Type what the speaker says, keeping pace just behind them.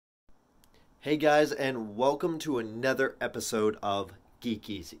Hey guys, and welcome to another episode of Geek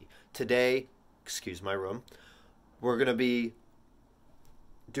Easy. Today, excuse my room, we're going to be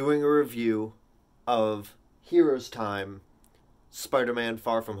doing a review of Herostime Spider-Man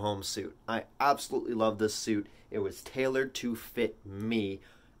Far From Home suit. I absolutely love this suit. It was tailored to fit me,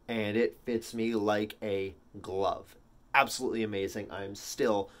 and it fits me like a glove. Absolutely amazing. I'm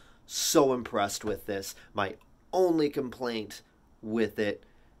still so impressed with this. My only complaint with it,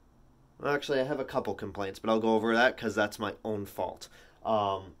 well, actually, I have a couple complaints, but I'll go over that because that's my own fault.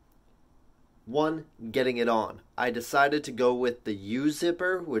 One, getting it on. I decided to go with the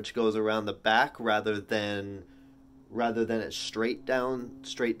U-zipper, which goes around the back rather than it straight down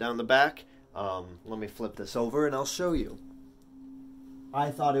the back. Let me flip this over and I'll show you.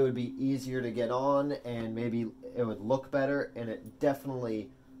 I thought it would be easier to get on and maybe it would look better, and it definitely,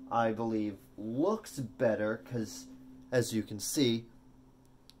 I believe, looks better because, as you can see,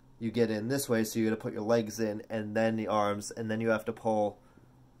 you get in this way, so you got to put your legs in and then the arms, and then you have to pull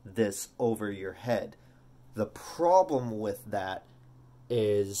this over your head. The problem with that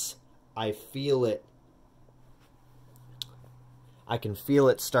is I can feel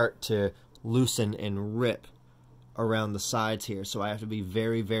it start to loosen and rip around the sides here, so I have to be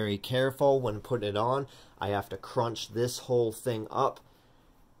very, very careful when putting it on. I have to crunch this whole thing up,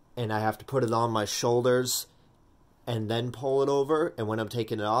 and I have to put it on my shoulders and then pull it over, and when I'm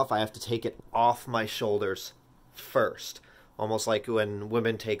taking it off, I have to take it off my shoulders first. Almost like when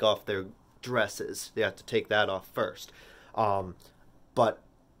women take off their dresses. They have to take that off first. But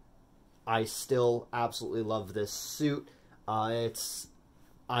I still absolutely love this suit. I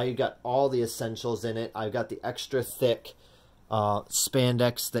got all the essentials in it. I've got the extra thick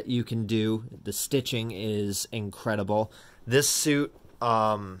spandex that you can do. The stitching is incredible. This suit,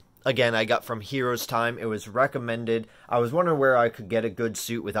 again, I got from Herostime. It was recommended. I was wondering where I could get a good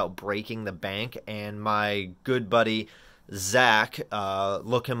suit without breaking the bank, and my good buddy Zach,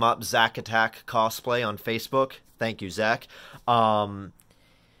 look him up, Zach Attack Cosplay on Facebook. Thank you, Zach.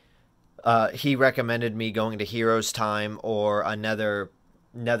 He recommended me going to Herostime or another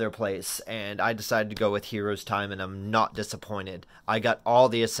place, and I decided to go with Herostime, and I'm not disappointed. I got all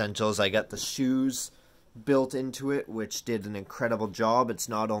the essentials. I got the shoes built into it, which did an incredible job. It's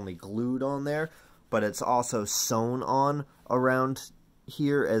not only glued on there, but it's also sewn on around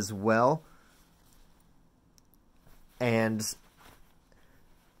here as well. And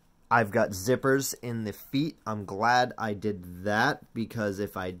I've got zippers in the feet. I'm glad I did that, because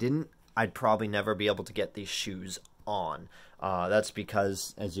if I didn't, I'd probably never be able to get these shoes on. That's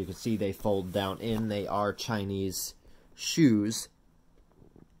because, as you can see, they fold down in. They are Chinese shoes,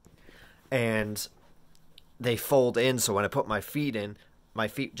 and they fold in, so when I put my feet in, my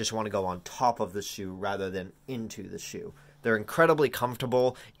feet just want to go on top of the shoe rather than into the shoe. They're incredibly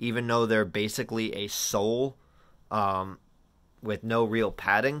comfortable, even though they're basically a sole with no real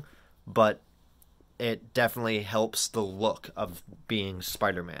padding, but it definitely helps the look of being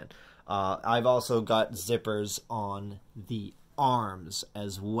Spider-Man. I've also got zippers on the arms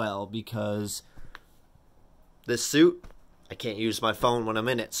as well, because this suit, I can't use my phone when I'm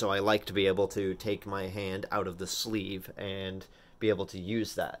in it, so I like to be able to take my hand out of the sleeve and be able to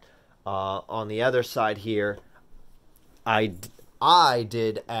use that. On the other side here, I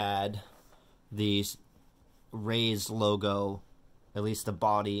did add these Ray's logo, at least the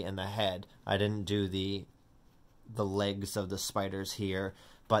body and the head. I didn't do the legs of the spiders here,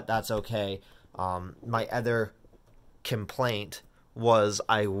 but that's okay. My other complaint was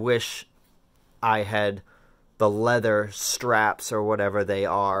I wish I had the leather straps or whatever they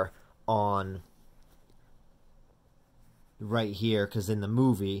are on right here, because in the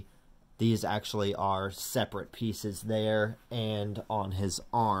movie these actually are separate pieces there and on his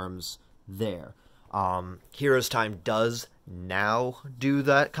arms there. Herostime does now do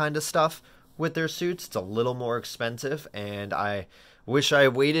that kind of stuff with their suits. It's a little more expensive, and I wish I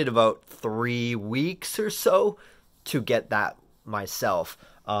waited about 3 weeks or so to get that myself.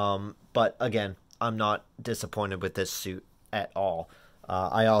 But again, I'm not disappointed with this suit at all.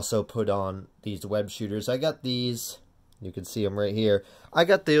 I also put on these web shooters. I got these, you can see them right here. I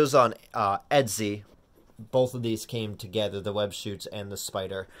got those on Etsy. Both of these came together, the web shoots and the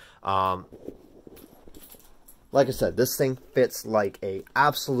spider. Like I said, this thing fits like a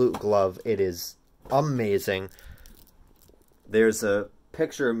absolute glove. It is amazing. There's a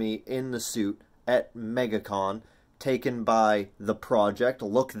picture of me in the suit at MegaCon, taken by The Project.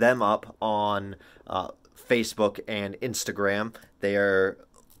 Look them up on Facebook and Instagram. They are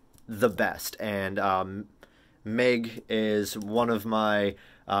the best. And Meg is one of my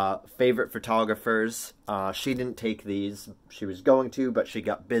Favorite photographers. She didn't take these. She was going to, but she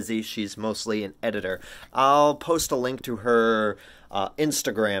got busy. She's mostly an editor. I'll post a link to her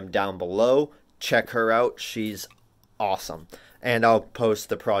Instagram down below. Check her out. She's awesome. And I'll post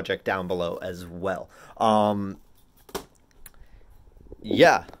the project down below as well.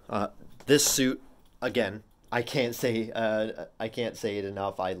 Yeah, this suit, again, I can't say it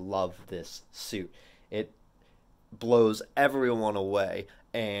enough. I love this suit. It blows everyone away,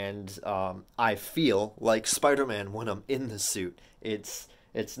 and I feel like Spider-Man when I'm in the suit. It's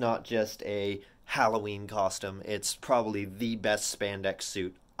not just a Halloween costume. It's probably the best spandex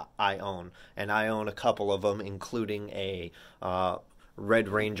suit I own, and I own a couple of them, including a Red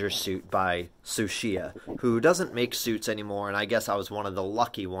Ranger suit by Tsuchiya, who doesn't make suits anymore, and I guess I was one of the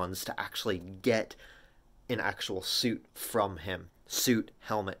lucky ones to actually get an actual suit from him. Suit,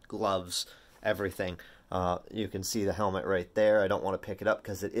 helmet, gloves, everything. You can see the helmet right there. I don't want to pick it up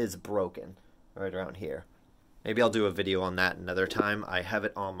because it is broken right around here. Maybe I'll do a video on that another time. I have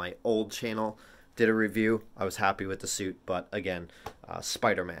it on my old channel. Did a review. I was happy with the suit, but again,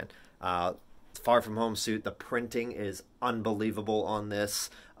 Spider-Man. Far From Home suit. The printing is unbelievable on this.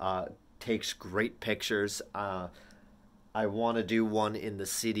 Takes great pictures. I want to do one in the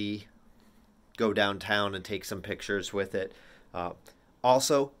city. Go downtown and take some pictures with it.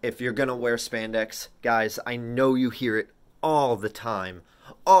 Also, if you're going to wear spandex, guys, I know you hear it all the time,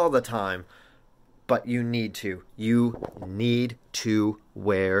 but you need to. You need to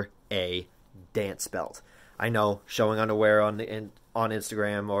wear a dance belt. I know showing underwear on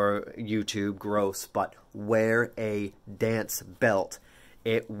Instagram or YouTube, gross, but wear a dance belt.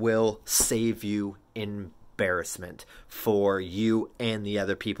 It will save you embarrassment for you and the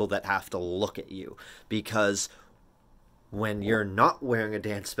other people that have to look at you, because when you're not wearing a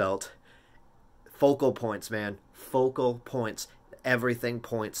dance belt, focal points, man, focal points, everything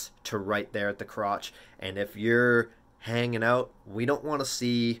points to right there at the crotch. And if you're hanging out, we don't want to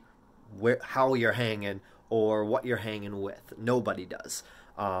see how you're hanging or what you're hanging with. Nobody does,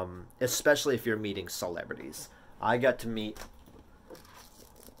 especially if you're meeting celebrities. I got to meet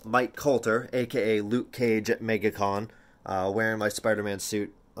Mike Coulter, aka Luke Cage, at MegaCon, wearing my Spider-Man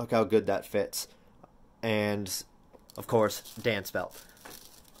suit. Look how good that fits. And of course, dance belt.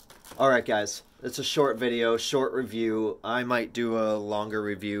 Alright guys, it's a short video, short review. I might do a longer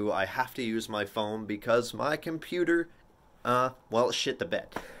review. I have to use my phone because my computer, well, it shit the bed.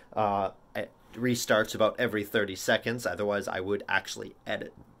 It restarts about every 30 seconds, otherwise I would actually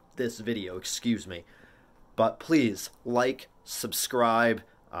edit this video, excuse me. But please, like, subscribe,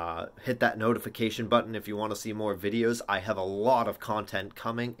 hit that notification button if you want to see more videos. I have a lot of content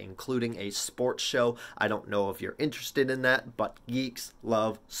coming, including a sports show. I don't know if you're interested in that, but geeks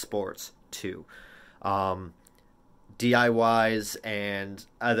love sports too. DIYs and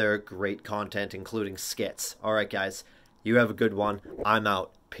other great content, including skits. Alright guys, you have a good one. I'm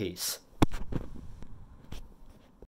out. Peace.